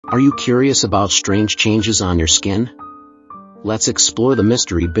Are you curious about strange changes on your skin? Let's explore the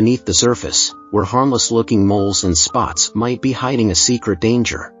mystery beneath the surface, where harmless-looking moles and spots might be hiding a secret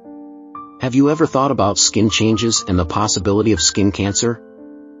danger. Have you ever thought about skin changes and the possibility of skin cancer?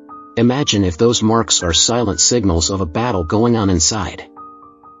 Imagine if those marks are silent signals of a battle going on inside.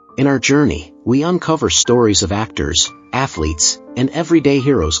 In our journey, we uncover stories of actors, athletes, and everyday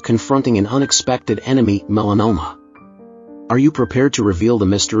heroes confronting an unexpected enemy, melanoma. Are you prepared to reveal the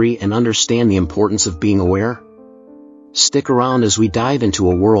mystery and understand the importance of being aware? Stick around as we dive into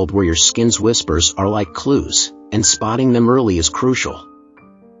a world where your skin's whispers are like clues, and spotting them early is crucial.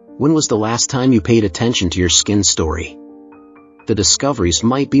 When was the last time you paid attention to your skin story? The discoveries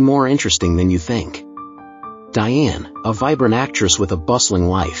might be more interesting than you think. Diane, a vibrant actress with a bustling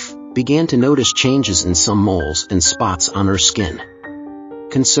life, began to notice changes in some moles and spots on her skin.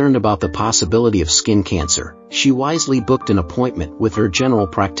 Concerned about the possibility of skin cancer, she wisely booked an appointment with her general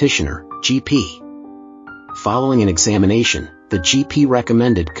practitioner, GP. Following an examination, the GP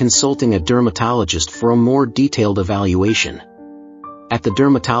recommended consulting a dermatologist for a more detailed evaluation. At the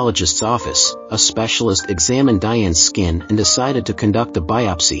dermatologist's office, a specialist examined Diane's skin and decided to conduct a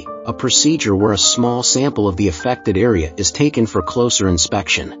biopsy, a procedure where a small sample of the affected area is taken for closer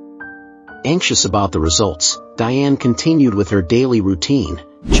inspection. Anxious about the results, Diane continued with her daily routine,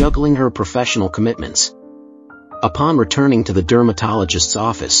 juggling her professional commitments. Upon returning to the dermatologist's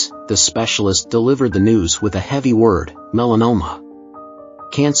office, the specialist delivered the news with a heavy word: melanoma.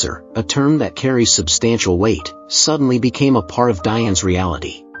 Cancer, a term that carries substantial weight, suddenly became a part of Diane's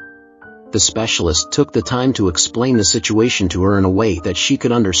reality. The specialist took the time to explain the situation to her in a way that she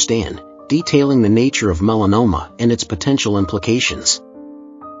could understand, detailing the nature of melanoma and its potential implications.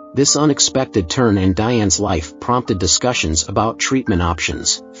 This unexpected turn in Diane's life prompted discussions about treatment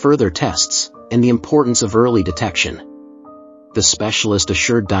options, further tests, and the importance of early detection. The specialist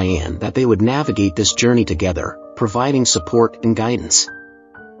assured Diane that they would navigate this journey together, providing support and guidance.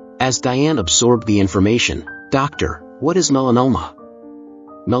 As Diane absorbed the information, "Doctor, what is melanoma?"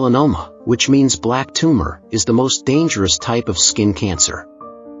 Melanoma, which means black tumor, is the most dangerous type of skin cancer.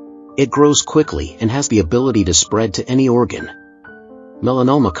 It grows quickly and has the ability to spread to any organ.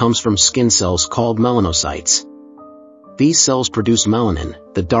 Melanoma comes from skin cells called melanocytes. These cells produce melanin,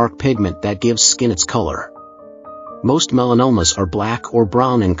 the dark pigment that gives skin its color. Most melanomas are black or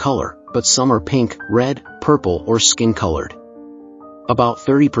brown in color, but some are pink, red, purple, or skin-colored. About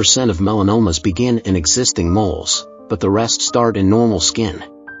 30% of melanomas begin in existing moles, but the rest start in normal skin.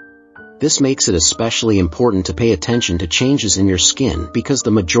 This makes it especially important to pay attention to changes in your skin because the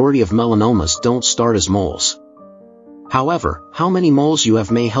majority of melanomas don't start as moles. However, how many moles you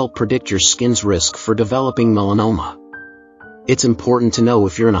have may help predict your skin's risk for developing melanoma. It's important to know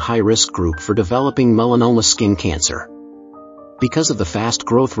if you're in a high-risk group for developing melanoma skin cancer. Because of the fast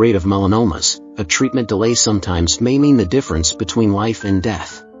growth rate of melanomas, a treatment delay sometimes may mean the difference between life and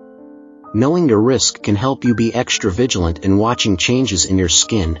death. Knowing your risk can help you be extra vigilant in watching changes in your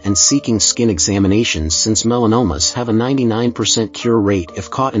skin and seeking skin examinations, since melanomas have a 99% cure rate if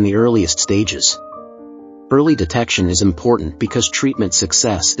caught in the earliest stages. Early detection is important because treatment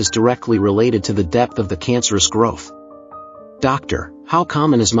success is directly related to the depth of the cancerous growth. Doctor, how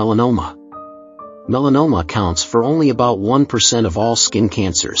common is melanoma? Melanoma accounts for only about 1% of all skin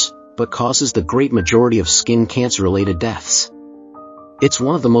cancers, but causes the great majority of skin cancer-related deaths. It's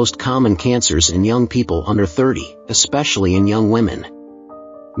one of the most common cancers in young people under 30, especially in young women.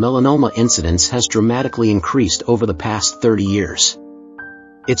 Melanoma incidence has dramatically increased over the past 30 years.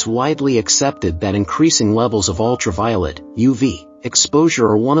 It's widely accepted that increasing levels of ultraviolet, UV, exposure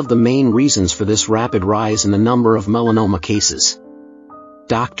are one of the main reasons for this rapid rise in the number of melanoma cases.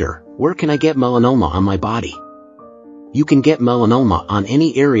 Doctor, where can I get melanoma on my body? You can get melanoma on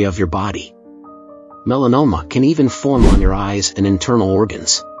any area of your body. Melanoma can even form on your eyes and internal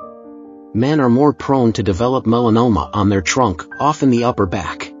organs. Men are more prone to develop melanoma on their trunk, often the upper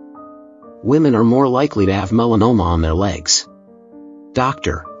back. Women are more likely to have melanoma on their legs.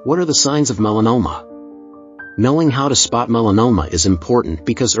 Doctor, what are the signs of melanoma? Knowing how to spot melanoma is important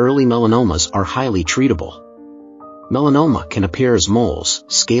because early melanomas are highly treatable. Melanoma can appear as moles,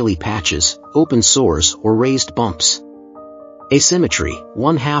 scaly patches, open sores, or raised bumps. Asymmetry,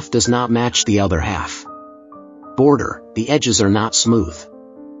 one half does not match the other half. Border, the edges are not smooth.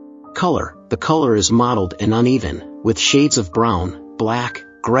 Color, the color is mottled and uneven, with shades of brown, black,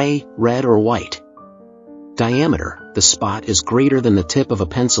 gray, red, or white. Diameter, the spot is greater than the tip of a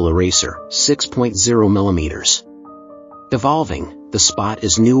pencil eraser, 6.0 millimeters. Evolving, the spot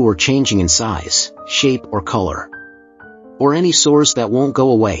is new or changing in size, shape, or color. Or any sores that won't go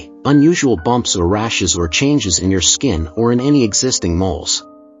away, unusual bumps or rashes or changes in your skin or in any existing moles.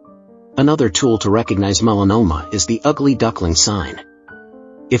 Another tool to recognize melanoma is the ugly duckling sign.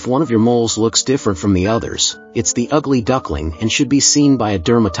 If one of your moles looks different from the others, it's the ugly duckling and should be seen by a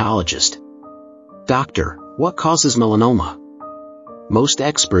dermatologist. Doctor, what causes melanoma? Most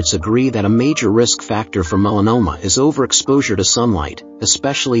experts agree that a major risk factor for melanoma is overexposure to sunlight,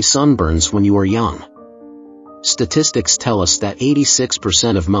 especially sunburns when you are young. Statistics tell us that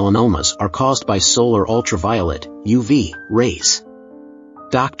 86% of melanomas are caused by solar ultraviolet, UV, rays.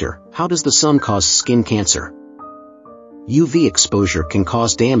 Doctor, how does the sun cause skin cancer? UV exposure can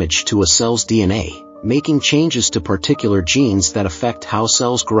cause damage to a cell's DNA, making changes to particular genes that affect how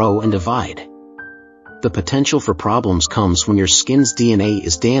cells grow and divide. The potential for problems comes when your skin's DNA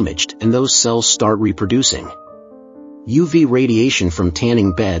is damaged and those cells start reproducing. UV radiation from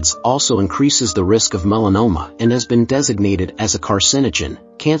tanning beds also increases the risk of melanoma and has been designated as a carcinogen,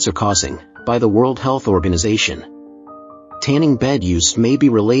 cancer-causing, by the World Health Organization. Tanning bed use may be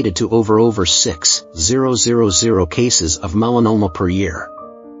related to over 6,000 cases of melanoma per year.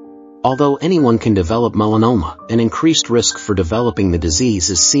 Although anyone can develop melanoma, an increased risk for developing the disease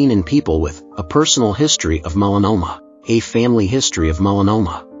is seen in people with a personal history of melanoma, a family history of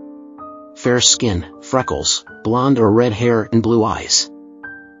melanoma, fair skin, freckles, blonde or red hair and blue eyes.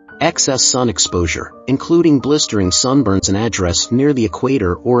 Excess sun exposure, including blistering sunburns and address near the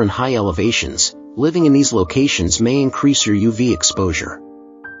equator or in high elevations. Living in these locations may increase your UV exposure.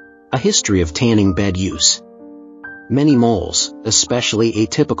 A history of tanning bed use. Many moles, especially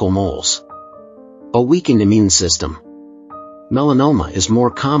atypical moles. A weakened immune system. Melanoma is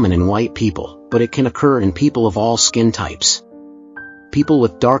more common in white people, but it can occur in people of all skin types. People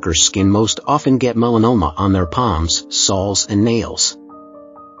with darker skin most often get melanoma on their palms, soles, and nails.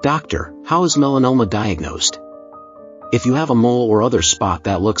 Doctor, how is melanoma diagnosed? If you have a mole or other spot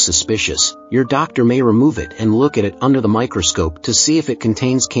that looks suspicious, your doctor may remove it and look at it under the microscope to see if it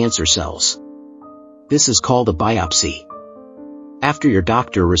contains cancer cells. This is called a biopsy. After your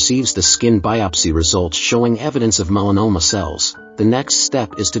doctor receives the skin biopsy results showing evidence of melanoma cells, the next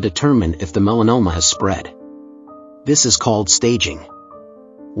step is to determine if the melanoma has spread. This is called staging.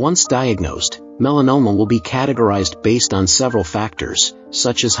 Once diagnosed, melanoma will be categorized based on several factors,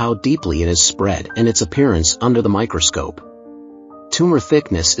 such as how deeply it has spread and its appearance under the microscope. Tumor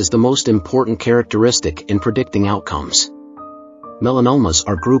thickness is the most important characteristic in predicting outcomes. Melanomas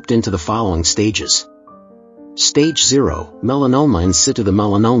are grouped into the following stages. Stage 0, melanoma in situ. The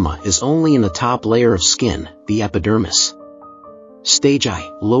melanoma is only in the top layer of skin, the epidermis. Stage I,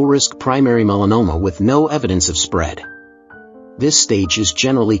 low-risk primary melanoma with no evidence of spread. This stage is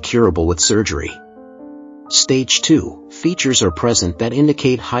generally curable with surgery. Stage 2, features are present that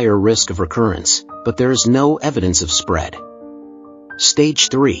indicate higher risk of recurrence, but there is no evidence of spread. Stage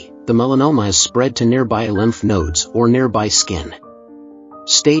 3, the melanoma has spread to nearby lymph nodes or nearby skin.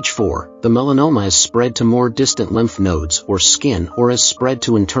 Stage 4, the melanoma has spread to more distant lymph nodes or skin or has spread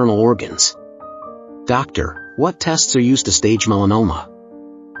to internal organs. Doctor, what tests are used to stage melanoma?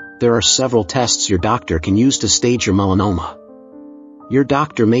 There are several tests your doctor can use to stage your melanoma. Your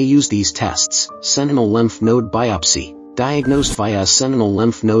doctor may use these tests. Sentinel lymph node biopsy. Diagnosed via a sentinel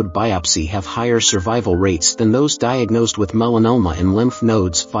lymph node biopsy have higher survival rates than those diagnosed with melanoma in lymph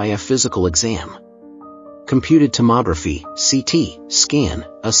nodes via physical exam. Computed tomography, CT, scan.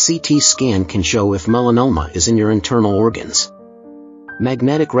 A CT scan can show if melanoma is in your internal organs.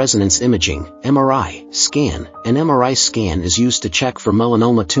 Magnetic resonance imaging, MRI, scan. An MRI scan is used to check for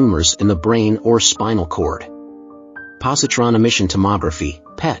melanoma tumors in the brain or spinal cord. Positron emission tomography,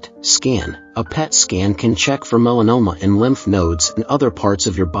 PET, scan. A PET scan can check for melanoma in lymph nodes and other parts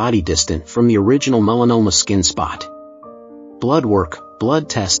of your body distant from the original melanoma skin spot. Blood work, blood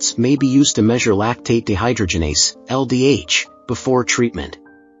tests may be used to measure lactate dehydrogenase, LDH, before treatment.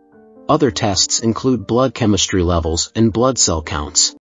 Other tests include blood chemistry levels and blood cell counts.